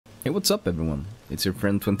Hey, what's up everyone? It's your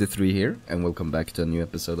friend 23 here, and welcome back to a new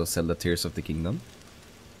episode of Zelda Tears of the Kingdom.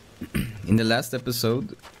 In the last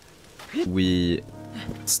episode, we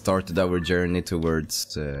started our journey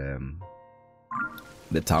towards the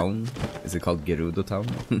town. Is it called Gerudo Town?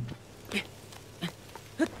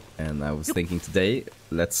 And I was thinking today,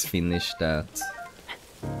 let's finish that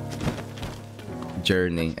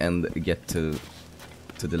journey and get to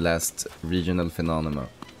the last regional phenomena.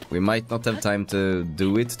 We might not have time to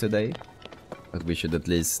do it today, but we should at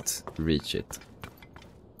least reach it.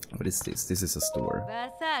 What is this? This is a store.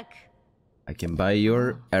 I can buy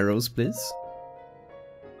your arrows, please.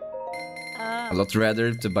 A lot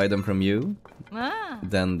rather to buy them from you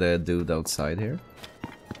than the dude outside here.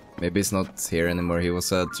 Maybe he's not here anymore. He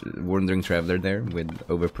was a wandering traveler there with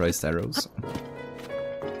overpriced arrows.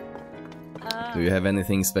 Do you have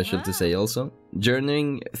anything special to say also?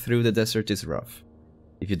 Journeying through the desert is rough.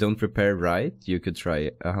 If you don't prepare right, you could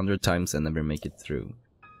try 100 times and never make it through.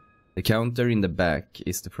 The counter in the back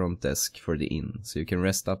is the front desk for the inn, so you can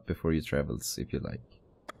rest up before you travels if you like.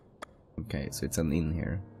 Okay, so it's an inn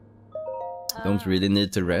here. Don't really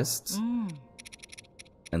need to rest.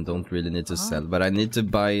 And don't really need to sell, but I need to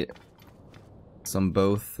buy some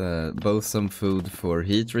both some food for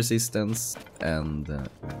heat resistance and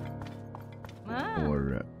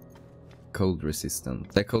for cold resistant.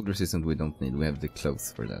 The cold resistant we don't need, we have the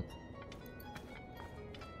clothes for that.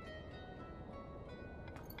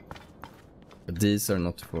 But these are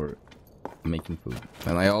not for making food.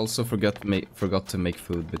 And I also forgot to make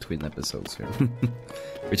food between episodes here.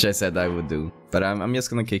 Which I said I would do. But I'm just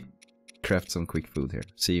gonna craft some quick food here.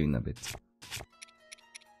 See you in a bit.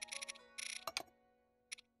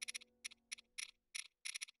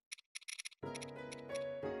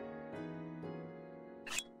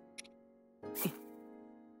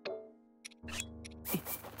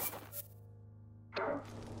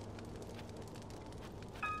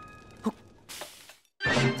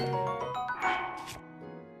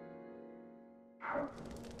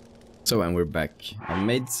 So, and we're back. I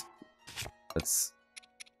made... Let's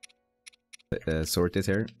sort it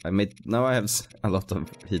here. Now I have a lot of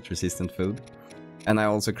heat resistant food. And I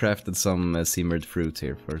also crafted some simmered fruit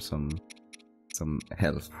here for some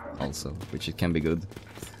health also, which it can be good.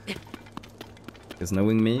 Because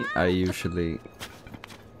knowing me, I usually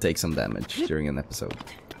take some damage during an episode.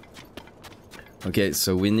 Okay,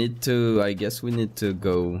 so we need to... I guess we need to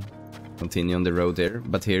go continue on the road here.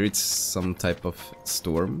 But here it's some type of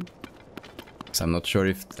storm. So I'm not sure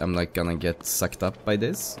if I'm like gonna get sucked up by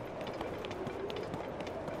this.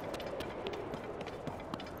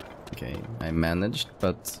 Okay, I managed,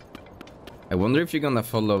 but I wonder if you're gonna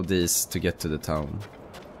follow this to get to the town.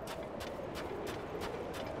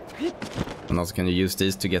 And also, can you use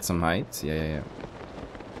this to get some height? Yeah.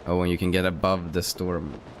 Oh, and you can get above the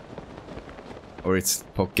storm. Or it's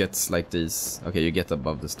pockets like these. Okay, you get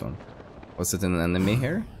above the storm. Was it an enemy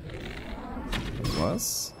here? It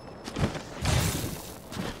was.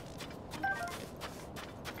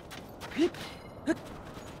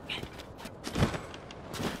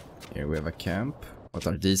 Here we have a camp. What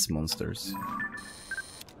are these monsters?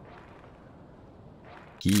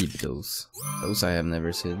 Keep those. Those I have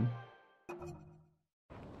never seen.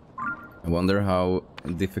 I wonder how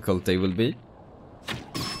difficult they will be.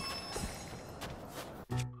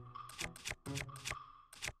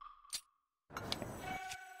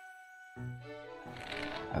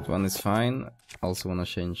 That one is fine. Also wanna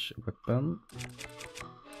change weapon.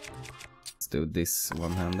 Let's do this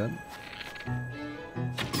one-handed.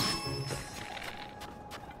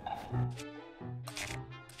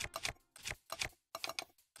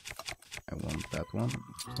 I want that one.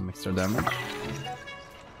 Some extra damage.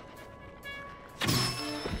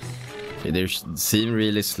 Okay, they seem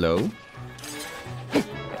really slow.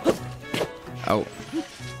 Oh.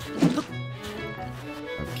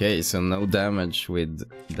 Okay, so no damage with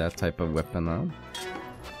that type of weapon now.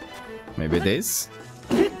 Maybe this?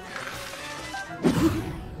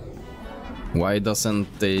 Why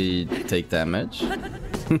doesn't they take damage?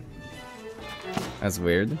 That's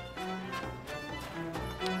weird.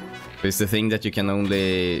 Is the thing that you can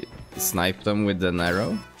only snipe them with an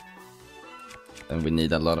arrow? Then we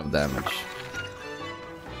need a lot of damage.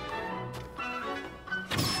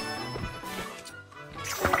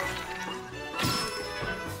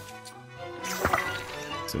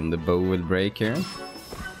 Soon the bow will break here.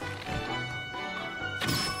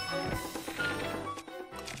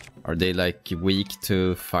 Are they like weak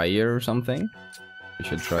to fire or something? We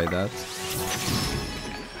should try that.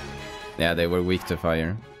 Yeah, they were weak to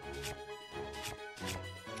fire.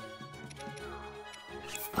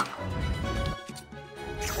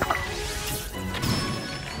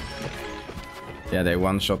 Yeah, they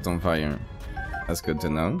one shot on fire. That's good to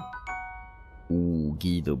know. Ooh,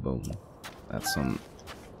 Guido Bone. That's some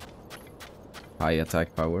high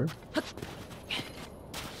attack power.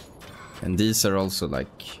 And these are also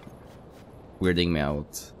like weirding me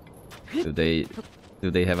out. Do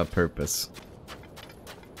they have a purpose?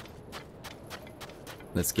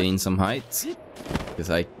 Let's gain some height, because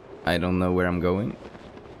I don't know where I'm going.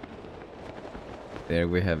 There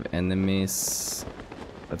we have enemies.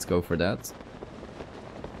 Let's go for that.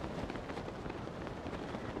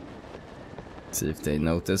 See if they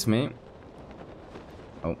notice me.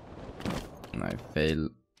 Oh, and I fail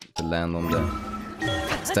to land on the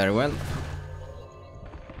stairwell.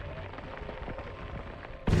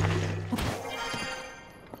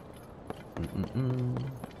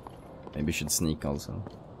 Maybe we should sneak also.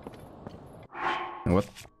 And what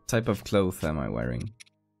type of clothes am I wearing?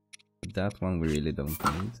 That one we really don't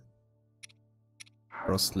need.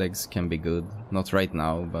 Crossed legs can be good. Not right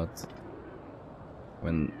now, but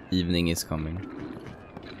when evening is coming.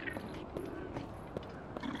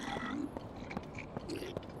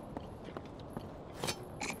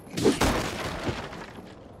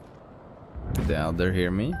 Did the other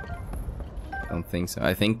hear me? Don't think so.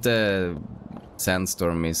 I think the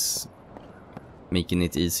sandstorm is making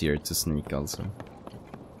it easier to sneak also.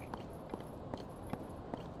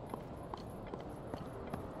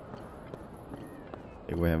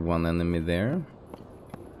 Okay, we have one enemy there.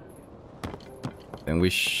 Then we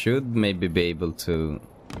should maybe be able to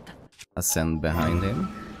ascend behind him.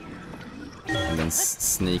 And then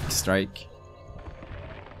sneak strike.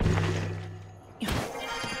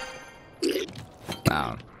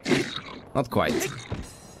 No, not quite.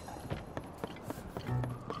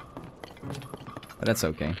 But that's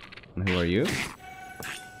okay. And who are you?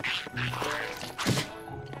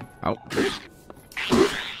 Oh.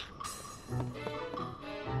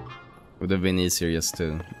 Would have been easier just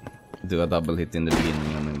to do a double hit in the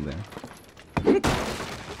beginning and in there.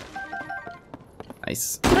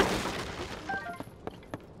 Nice.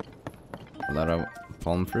 A lot of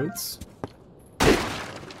palm fruits.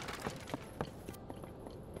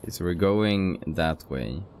 Okay, so we're going that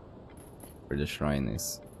way, where the shrine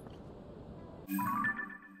is.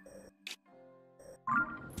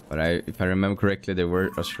 But if I remember correctly, there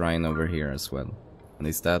were a shrine over here as well. And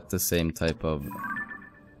is that the same type of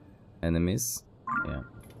enemies? Yeah.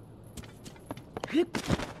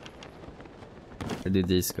 Where did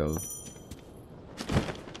these go?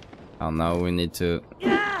 Oh, now we need to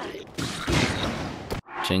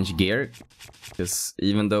change gear. Because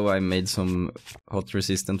even though I made some hot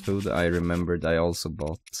resistant food, I remembered I also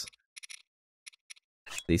bought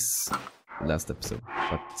this last episode.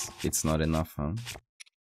 But it's not enough, huh?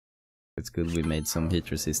 It's good we made some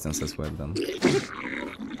heat resistance as well then.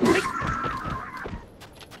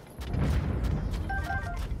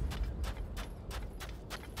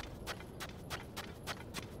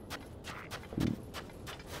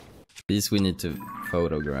 These we need to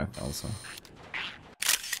photograph also.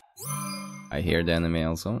 I hear the enemy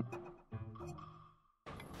also.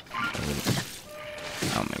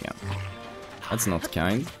 Oh my god. That's not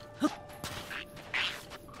kind.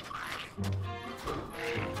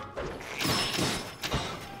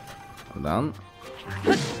 Hold on.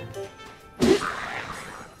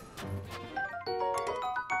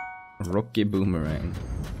 Rocky boomerang.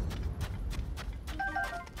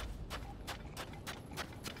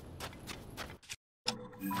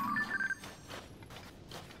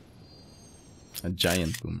 A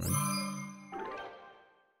giant boomerang.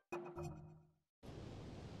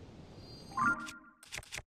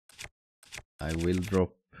 I will drop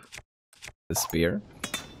the spear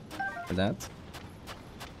for that.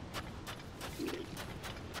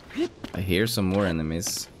 I hear some more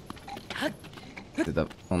enemies. Is it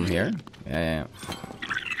up on here? Yeah.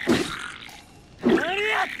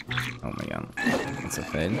 Oh my god. That's a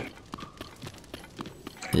fail.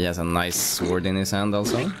 He has a nice sword in his hand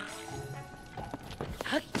also.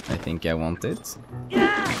 I think I want it.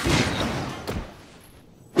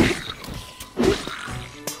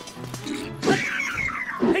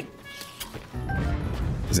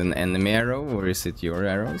 Is it an enemy arrow or is it your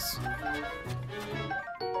arrows?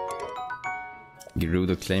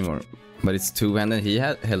 Gerudo Claymore. But it's two-handed. He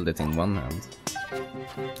held it in one hand.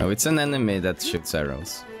 Oh, it's an enemy that shoots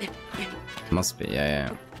arrows. Must be,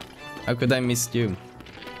 yeah. How could I miss you?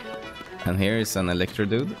 And here is an electro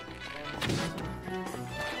dude.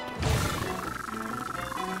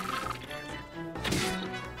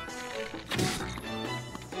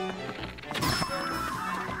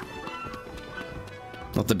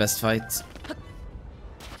 Not the best fight.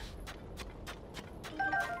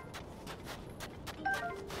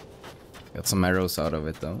 Got some arrows out of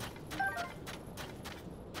it though.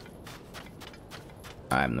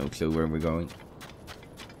 I have no clue where we're going.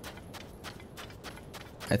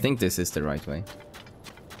 I think this is the right way.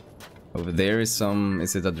 Over there is some...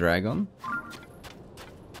 Is it a dragon?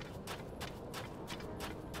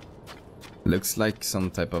 Looks like some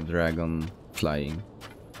type of dragon flying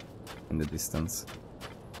in the distance.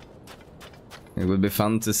 It would be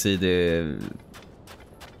fun to see the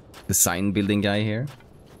sign building guy here.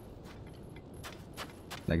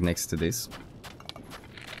 Like next to this.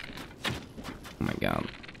 Oh my god,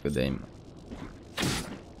 good aim.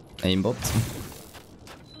 Aimbot.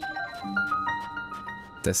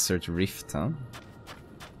 Desert Rift, huh?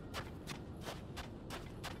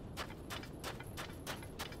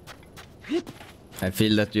 I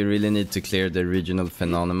feel that you really need to clear the regional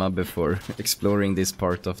phenomena before exploring this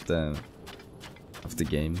part of the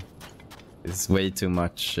game. It's way too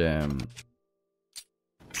much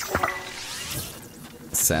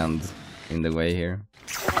sand in the way here.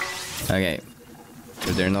 Okay,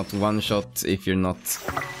 so they're not one shot if you're not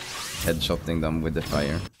headshotting them with the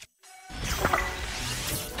fire.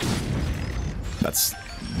 That's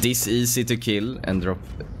this easy to kill and drop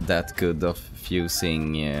that good of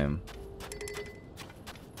fusing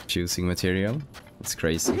material. It's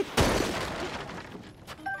crazy.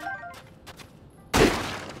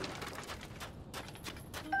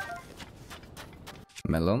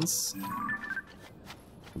 Melons.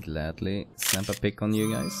 Gladly snap a pic on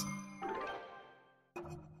you guys.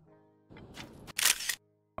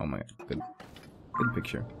 Oh my god, good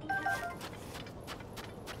picture.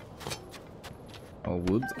 Oh,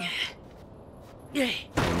 wood.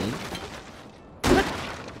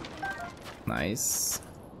 Nice.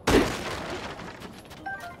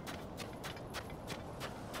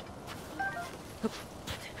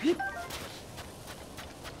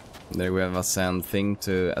 There we have a sand thing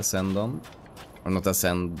to ascend on. Or not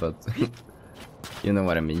ascend, but you know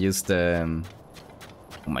what I mean. Use the...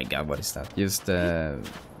 oh my god, what is that? Use the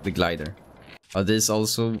glider. Are these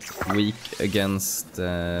also weak against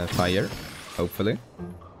fire? Hopefully.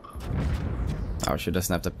 Oh, should I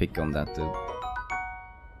snap a pic on that dude?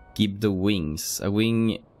 Keep the wings. A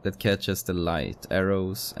wing that catches the light.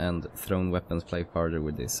 Arrows and thrown weapons fly farther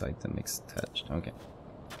with this item attached. Okay.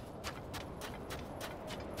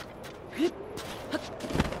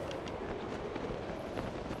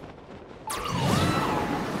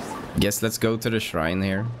 Guess let's go to the shrine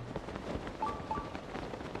here.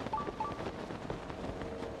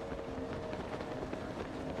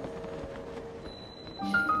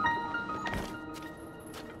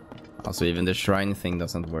 Also, even the shrine thing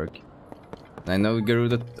doesn't work. I know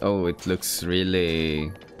Garuda... oh, it looks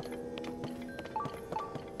really...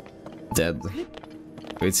 dead.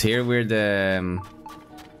 It's here where the...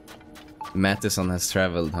 Mattison has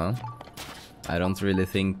traveled, huh? I don't really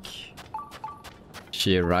think...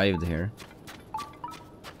 she arrived here.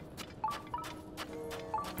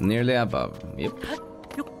 Nearly above. Yep.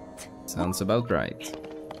 Sounds about right.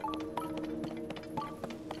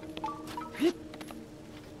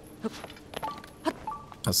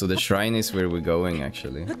 Oh, so the shrine is where we're going,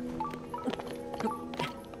 actually.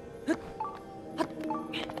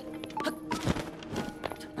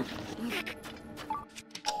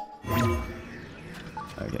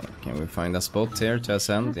 Okay, can we find a spot here to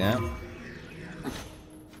ascend? Yeah.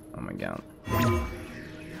 Oh my god.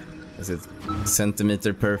 Is it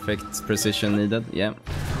centimeter perfect precision needed? Yeah.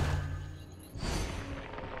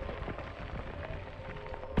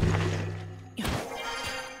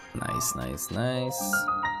 Nice, nice, nice.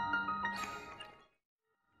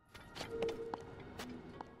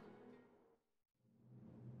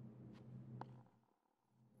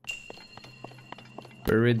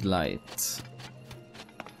 Buried light.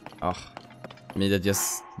 Ah, me that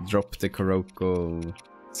just dropped the Kuroko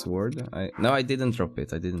sword. No, I didn't drop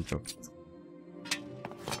it. I didn't drop it.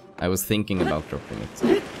 I was thinking about dropping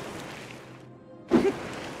it.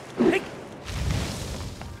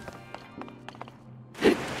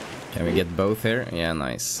 Can we get both here? Yeah,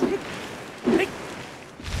 nice.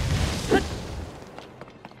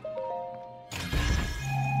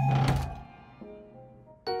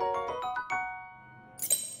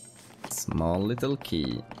 Small little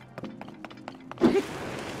key.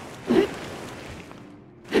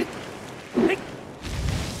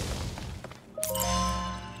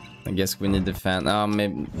 I guess we need the fan. Oh,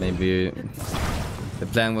 maybe the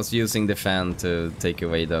plan was using the fan to take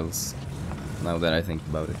away those. Now that I think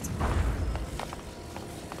about it.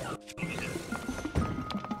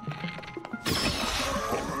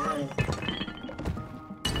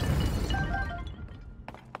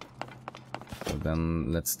 So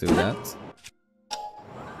then let's do that.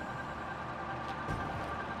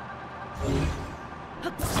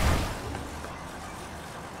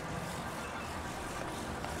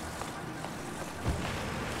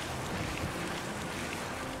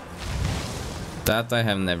 That I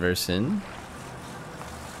have never seen.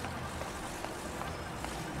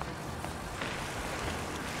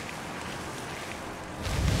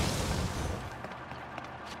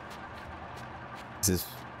 This is...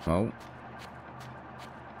 oh.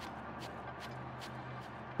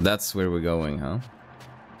 That's where we're going, huh?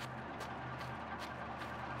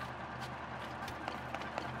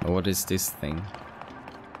 What is this thing?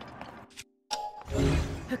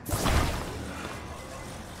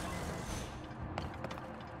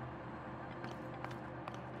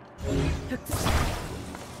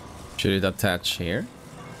 Should it attach here?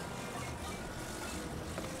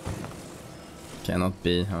 Cannot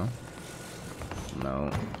be, huh? No.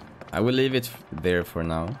 I will leave it there for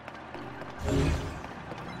now.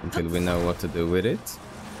 Until we know what to do with it.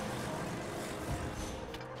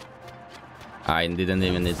 I didn't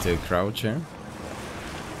even need to crouch here.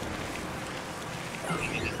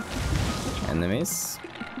 Enemies.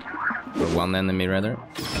 Or one enemy rather.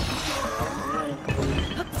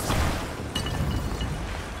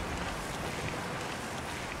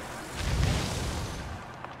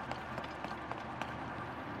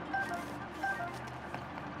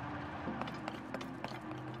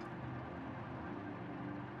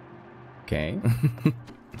 Okay.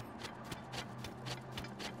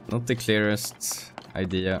 Not the clearest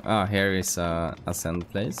idea. Ah, here is a ascend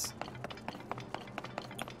place.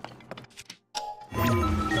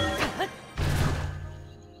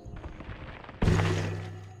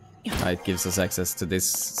 Ah, it gives us access to this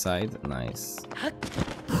side. Nice.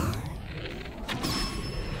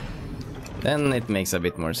 Then it makes a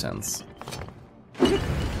bit more sense.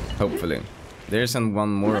 Hopefully. There isn't one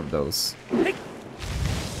more of those.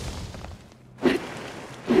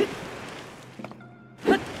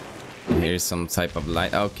 Here's some type of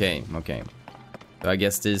light. Okay, okay. So I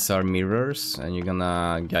guess these are mirrors and you're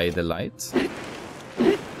gonna guide the light.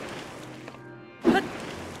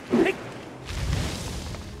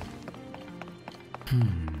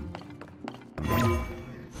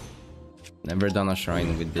 Never done a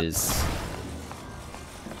shrine with these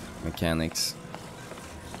mechanics.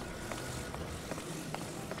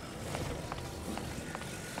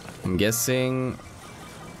 I'm guessing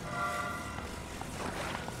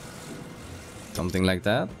something like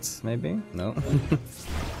that, maybe? No?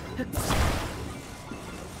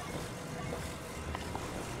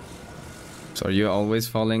 So are you always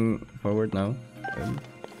falling forward? No?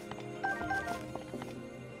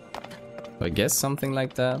 So I guess something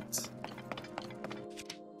like that.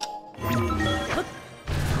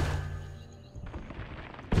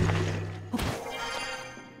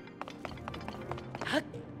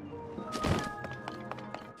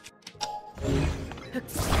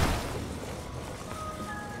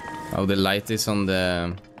 Oh, the light is on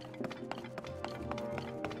the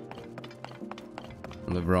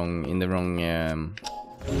wrong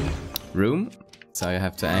room, so I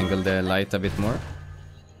have to angle the light a bit more.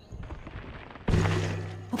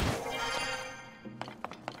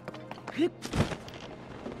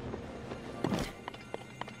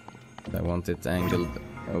 I want it angled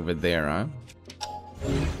over there, huh?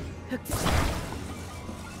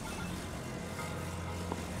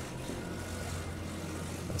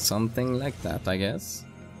 Something like that, I guess.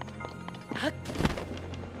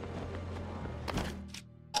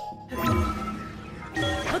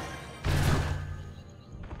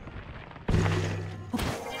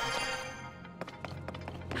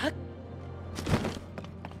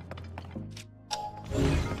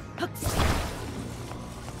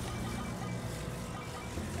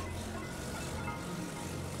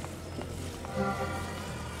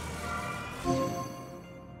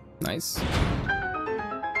 Nice.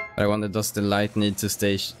 I wonder, does the light need to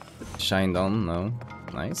stay shined on? No.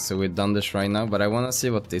 Nice. So we've done the shrine now, but I want to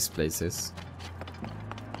see what this place is.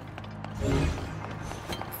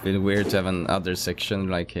 Feel weird to have another section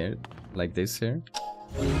like here, like this here.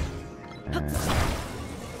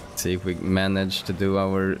 See if we manage to do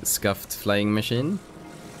our scuffed flying machine.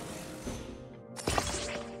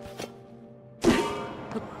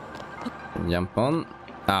 Jump on.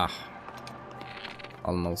 Ah.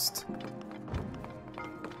 Almost.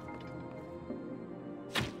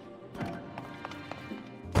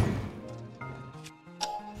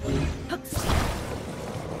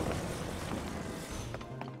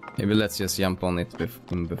 Maybe let's just jump on it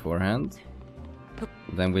beforehand.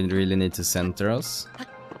 Then we really need to center us.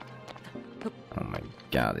 Oh my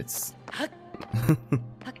god, it's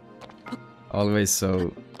always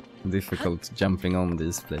so difficult jumping on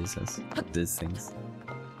these places, these things.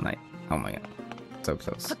 Nice. Oh my god. So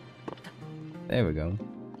close. There we go.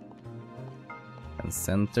 And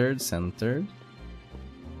centered, centered.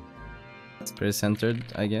 It's pretty centered,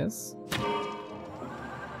 I guess.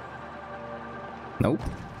 Nope.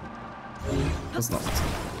 It's not.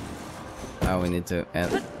 Now we need to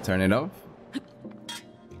turn it off.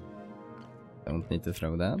 Don't need to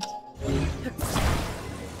throw that.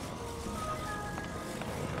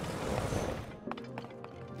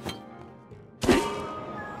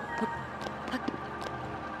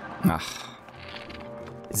 Ah.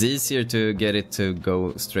 It's easier to get it to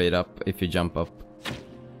go straight up if you jump up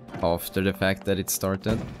after the fact that it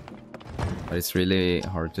started. But it's really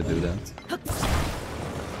hard to do that.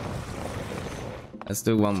 Let's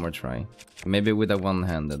do one more try. Maybe with a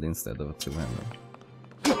one-handed instead of a two-handed.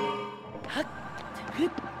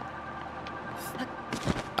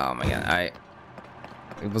 Oh my god,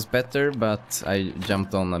 it was better, but I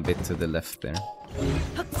jumped on a bit to the left there.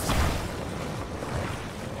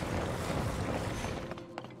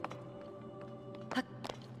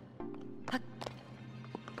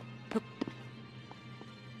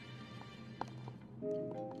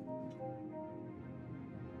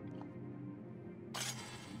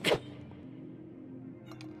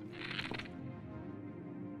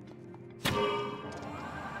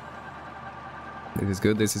 This is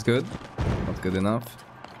good, this is good. Not good enough.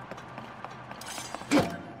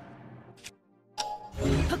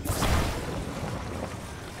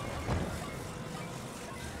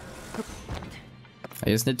 I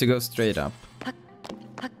just need to go straight up.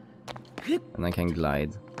 And I can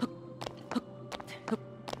glide.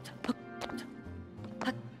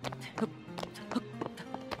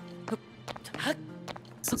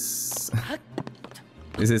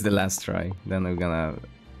 This is the last try. Then I'm gonna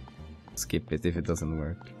skip it if it doesn't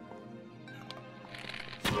work.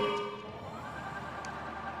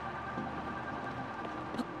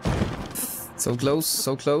 So close,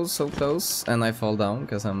 so close, so close. And I fall down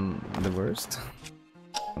because I'm the worst.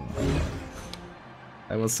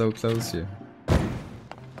 I was so close here.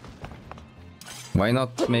 Why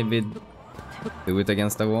not maybe do it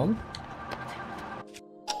against the wall?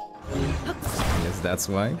 Yes, that's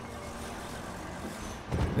why.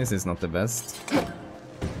 This is not the best.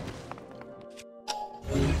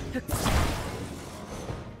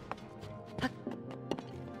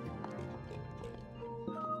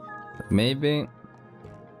 Maybe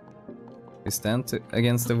we stand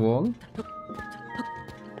against the wall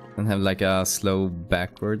and have like a slow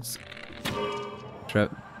backwards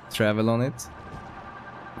travel on it.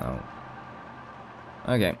 No.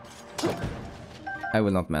 Okay. I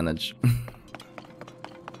will not manage.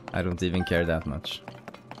 I don't even care that much.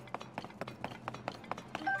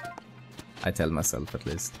 I tell myself at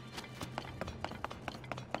least.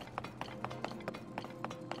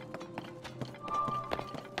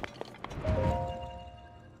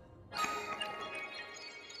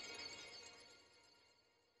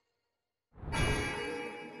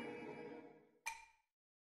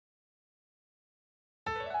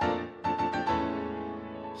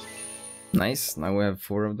 Nice, now we have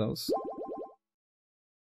 4 of those.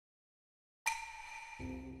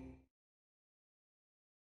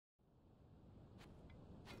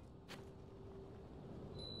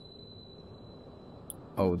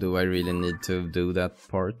 Oh, do I really need to do that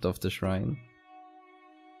part of the shrine?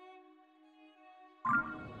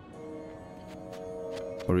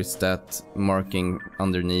 Or is that marking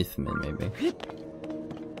underneath me, maybe?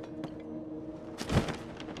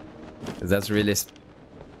 That's really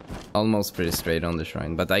almost pretty straight on the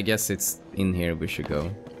shrine, but I guess it's in here we should go.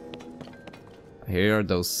 Here are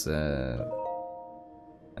those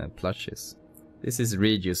plushes. This is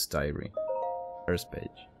Regius' diary. First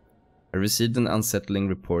page. I received an unsettling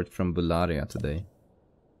report from Bularia today.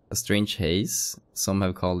 A strange haze, some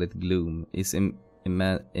have called it gloom, is I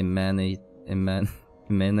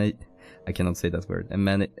cannot say that word.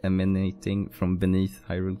 Emanating from beneath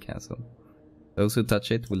Hyrule Castle. Those who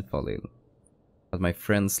touch it will fall ill. But my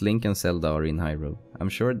friends Link and Zelda are in Hyrule. I'm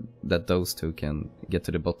sure that those two can get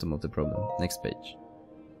to the bottom of the problem. Next page.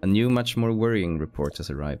 A new, much more worrying report has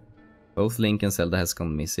arrived. Both Link and Zelda has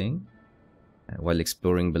gone missing while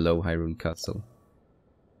exploring below Hyrule Castle.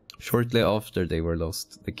 Shortly after they were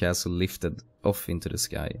lost, the castle lifted off into the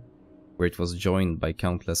sky, where it was joined by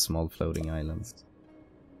countless small floating islands.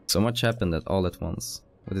 So much happened all at once.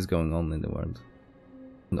 What is going on in the world?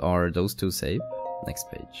 And are those two safe? Next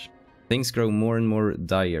page. Things grow more and more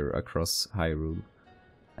dire across Hyrule,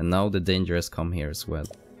 and now the danger has come here as well.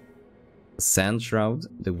 A sand shroud,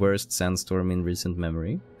 the worst sandstorm in recent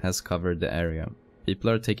memory, has covered the area. People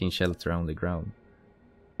are taking shelter on the ground.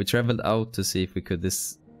 We traveled out to see if we could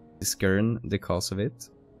discern the cause of it,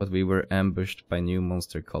 but we were ambushed by a new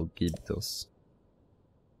monster called Gibdos.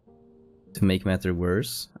 To make matter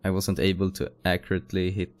worse, I wasn't able to accurately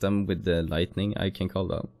hit them with the lightning I can call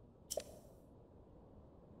down.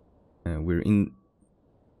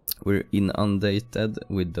 We're inundated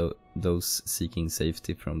with those seeking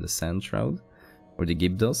safety from the Sand Shroud or the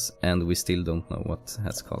Gibdos, and we still don't know what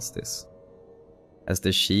has caused this. As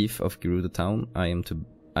the chief of Gerudo Town, I am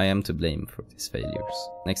to blame for these failures.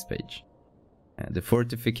 Next page. The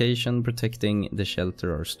fortification protecting the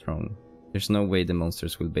shelter are strong. There's no way the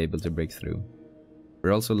monsters will be able to break through.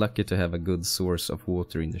 We're also lucky to have a good source of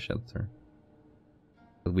water in the shelter.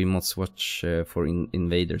 But we must watch for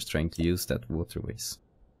invaders trying to use that waterways.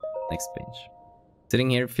 Next page. Sitting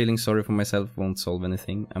here feeling sorry for myself won't solve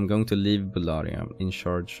anything. I'm going to leave Bularia in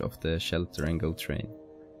charge of the shelter and go train.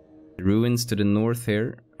 The ruins to the north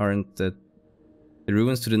here aren't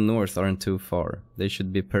too far. They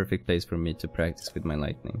should be a perfect place for me to practice with my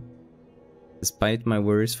lightning. Despite my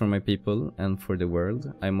worries for my people and for the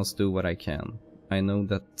world, I must do what I can. I know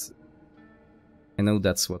that's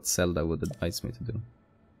what Zelda would advise me to do.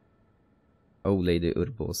 Oh, Lady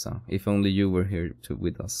Urbosa, if only you were here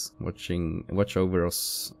with us, watch over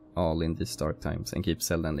us all in these dark times and keep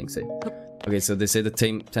Zelda ending safe. Okay, so they say the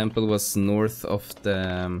temple was north of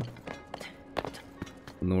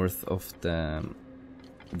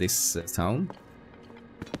this town.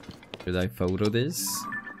 Should I photo this?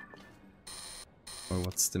 Or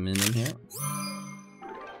what's the meaning here?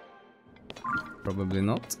 Probably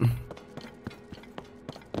not.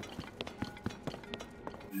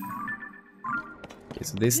 Okay,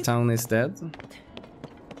 so this town is dead.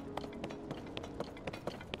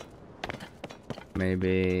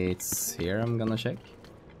 Maybe it's here, I'm gonna check.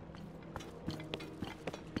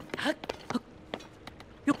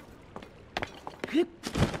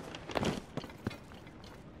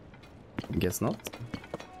 Guess not.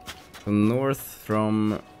 So north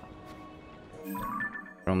from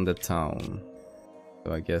the town.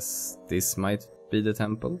 So I guess this might be the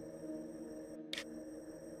temple.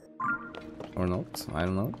 Or not, I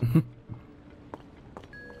don't know.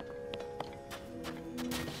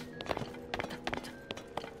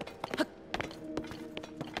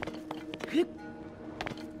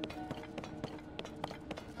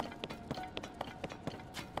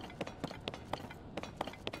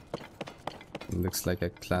 Looks like a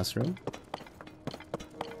classroom.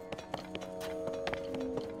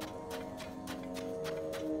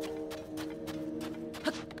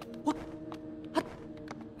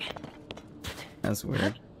 That's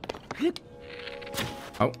weird.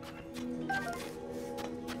 Oh.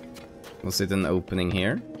 Was it an opening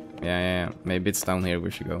here? Yeah. Maybe it's down here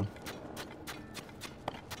we should go.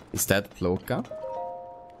 Is that Ploka?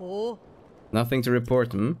 Oh. Nothing to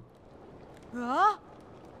report, hmm?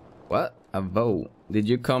 What? A vow. Did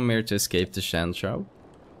you come here to escape the Sand Shroud?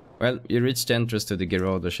 Well, you reached the entrance to the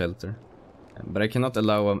Gerudo shelter. But I cannot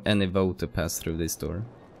allow any vow to pass through this door.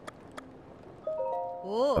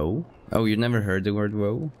 Oh? Oh, you never heard the word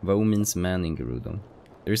vow? Vow means man in Gerudo.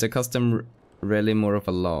 There is a custom, really more of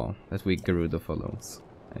a law, that we Gerudo follows.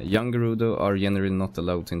 Young Gerudo are generally not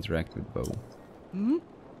allowed to interact with vow.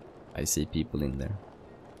 I see people in there.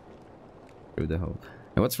 Through the hole.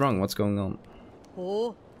 Hey, what's wrong? What's going on?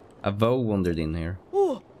 A vow wandered in here.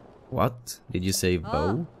 What? Did you say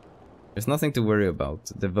vow? There's nothing to worry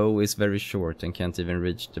about. The vow is very short and can't even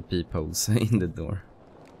reach the peepholes in the door.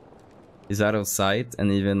 He's out of sight,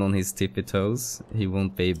 and even on his tippy toes, he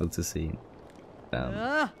won't be able to see.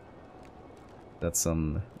 Damn. That's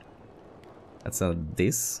a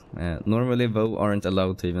diss. Normally vow aren't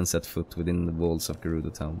allowed to even set foot within the walls of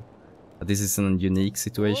Gerudo Town. But this is a unique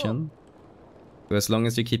situation. So as long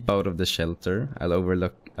as you keep out of the shelter, I'll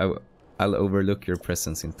overlook your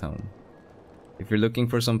presence in town. If you're looking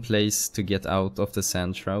for some place to get out of the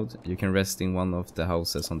Sand Shroud, you can rest in one of the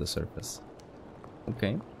houses on the surface.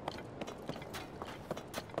 Okay.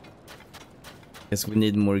 Guess we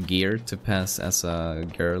need more gear to pass as a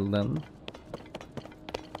girl then.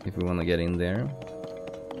 If we want to get in there.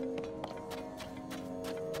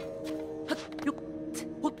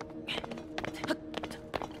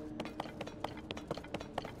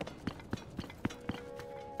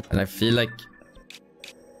 And I feel like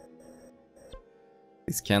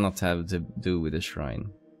this cannot have to do with the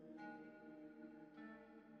shrine.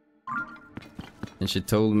 And she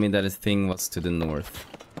told me that a thing was to the north.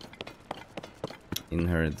 In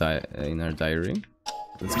her diary.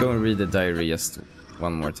 Let's go and read the diary just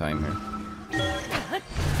one more time here.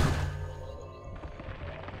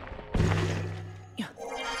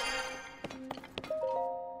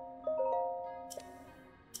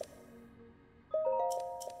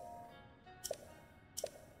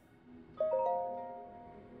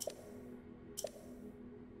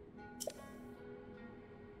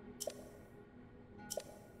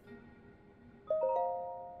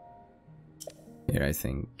 Here, I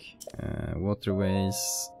think.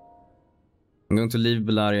 Waterways. I'm going to leave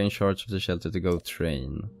Bellaria in charge of the shelter to go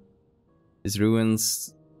train. These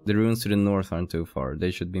ruins... The ruins to the north aren't too far. They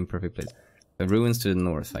should be in perfect place. The ruins to the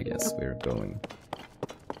north, I guess, we're going.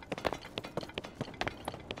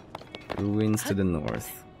 Ruins to the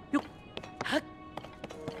north.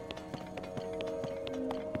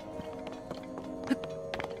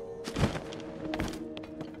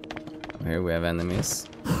 Here we have enemies.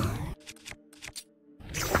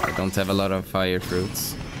 I don't have a lot of fire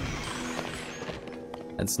fruits.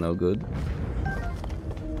 That's no good.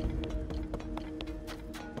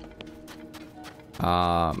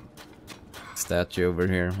 Statue over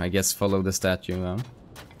here. I guess follow the statue now.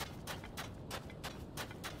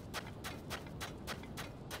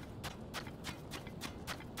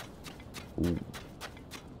 Ooh.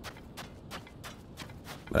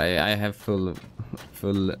 But I have full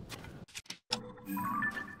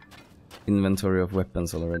inventory of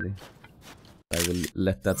weapons already. I will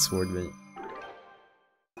let that sword be.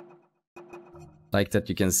 Like that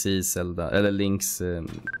you can see Zelda, Link's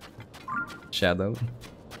shadow.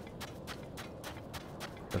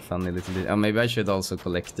 A funny little bit. Oh, maybe I should also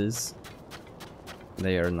collect these.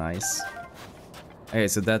 They are nice. Okay,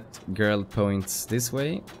 so that girl points this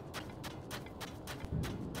way.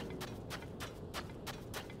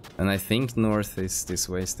 And I think north is this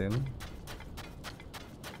way still.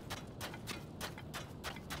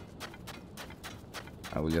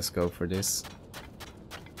 I will just go for this.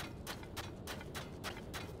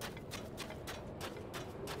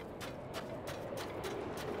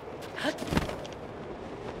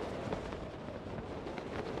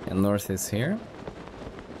 And north is here.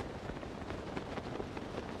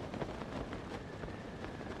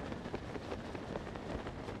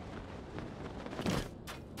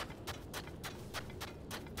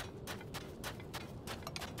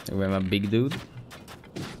 We have a big dude.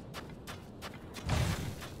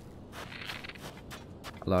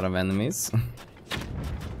 A lot of enemies.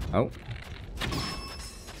 Oh.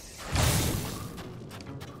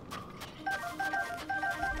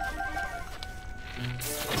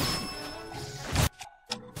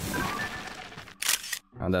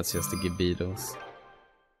 Oh, that's just the Gibidos.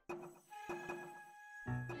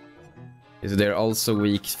 So they're also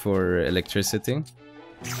weak for electricity,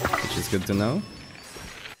 which is good to know.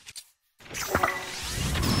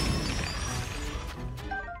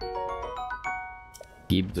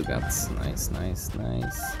 Gibdugats, nice, nice,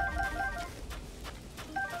 nice.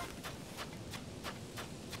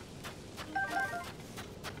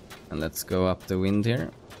 And let's go up the wind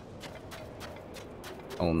here.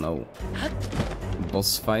 Oh no.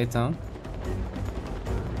 Boss fight, huh?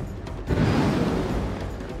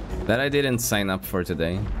 That I didn't sign up for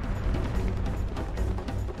today.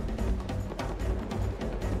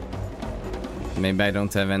 Maybe I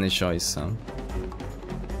don't have any choice, huh?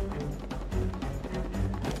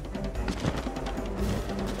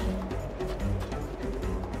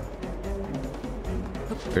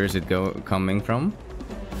 Where is it coming from?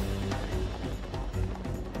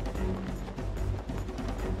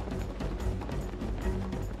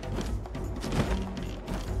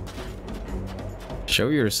 Show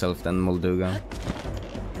yourself then, Molduga.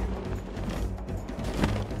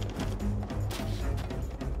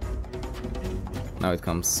 Now it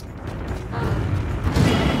comes.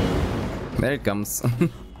 There it comes.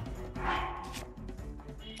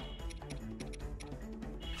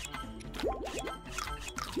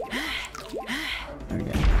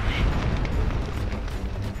 Okay.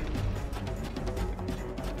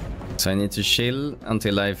 So I need to chill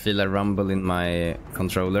until I feel a rumble in my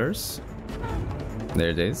controllers. There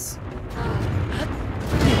it is.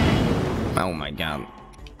 Oh my god.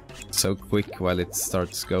 So quick while it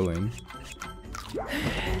starts going.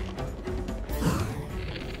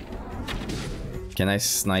 Can I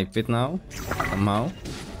snipe it now? Somehow?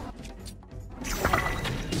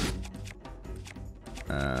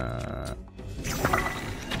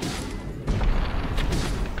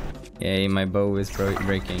 Yay, my bow is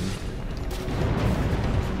breaking.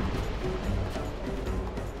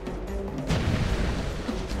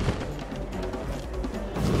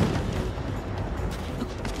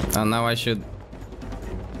 Oh, now I should...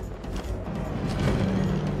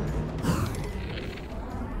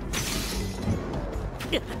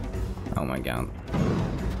 Oh my god.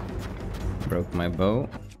 Broke my bow.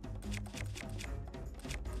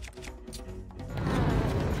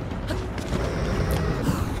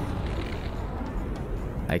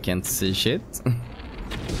 I can't see shit.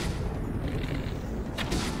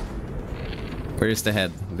 Where's the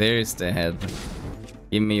head? There is the head.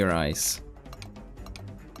 Give me your eyes.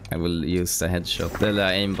 I will use the headshot, the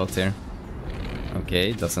aimbot here.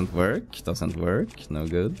 Okay, doesn't work, no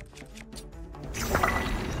good.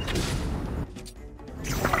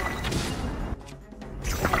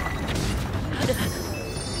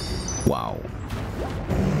 Wow.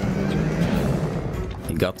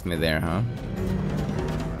 He got me there, huh?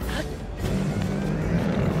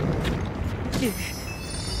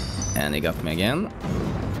 And he got me again.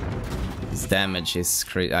 His damage is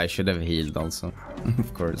crazy. I should have healed also,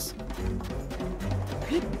 of course.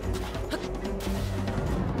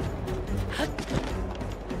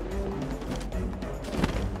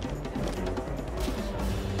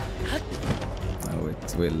 Oh,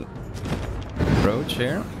 it will approach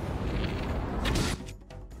here.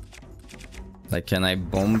 Like, can I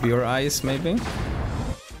bomb your eyes, maybe?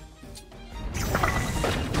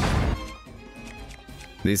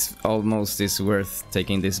 This almost is worth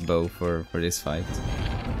taking this bow for this fight.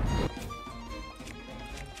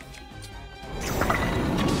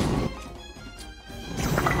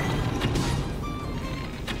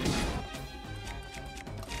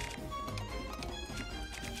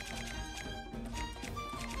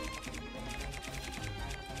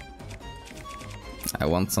 I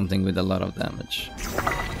want something with a lot of damage.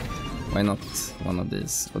 Why not one of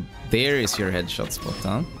these? Oh, there is your headshot spot,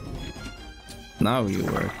 huh? Now you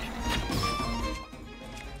work.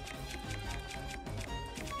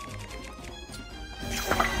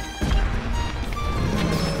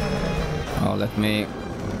 Oh, let me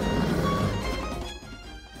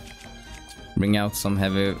bring out some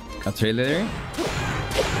heavy artillery.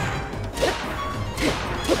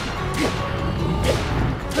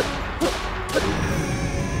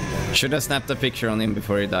 Should have snapped a picture on him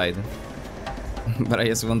before he died. But I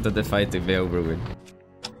just wanted the fight to be over with.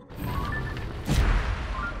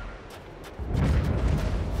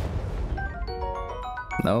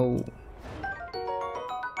 No.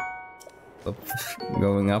 Stop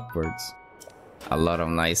going upwards. A lot of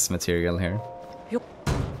nice material here.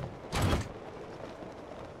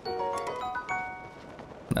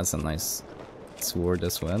 That's a nice sword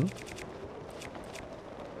as well.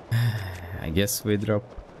 I guess we drop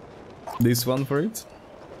this one for it.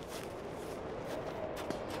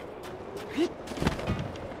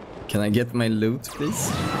 Can I get my loot,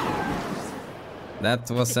 please? That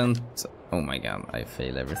wasn't... Oh my god, I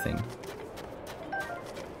fail everything.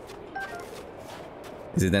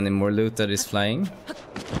 Is it any more loot that is flying?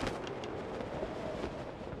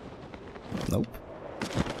 Nope.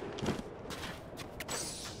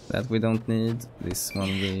 That we don't need. This one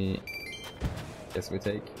we... guess we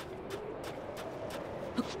take.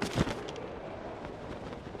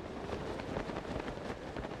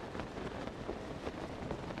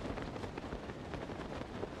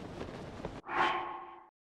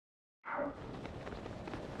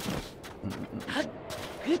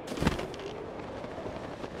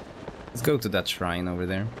 Let's go to that shrine over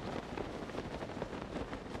there.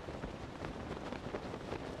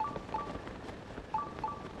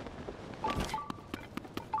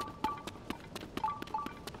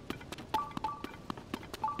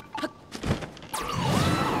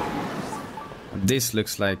 This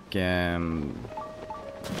looks like some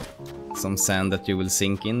sand that you will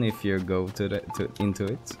sink in if you go into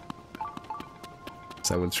it.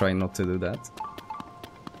 So I will try not to do that.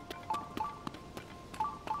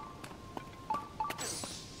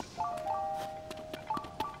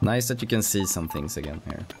 Nice that you can see some things again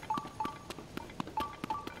here.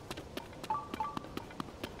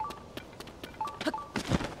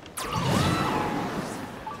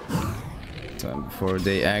 So before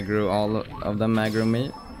they aggro, all of them aggro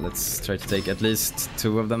me, let's try to take at least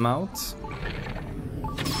 2 of them out.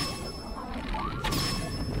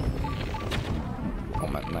 Oh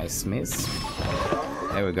my, nice miss.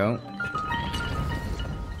 There we go.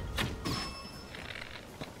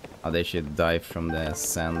 Oh, they should die from the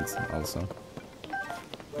sand also.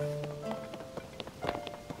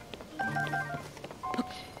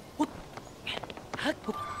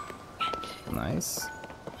 Nice.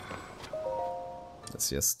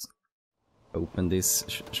 Let's just open this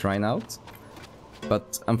shrine out.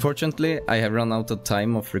 But unfortunately, I have run out of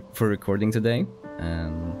time for recording today.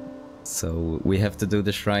 So we have to do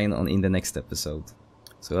the shrine in the next episode.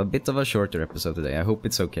 So a bit of a shorter episode today. I hope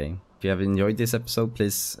it's okay. If you have enjoyed this episode,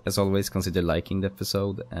 please, as always, consider liking the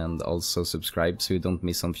episode and also subscribe so you don't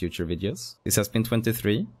miss on future videos. This has been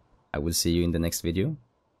 23. I will see you in the next video.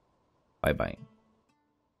 Bye bye.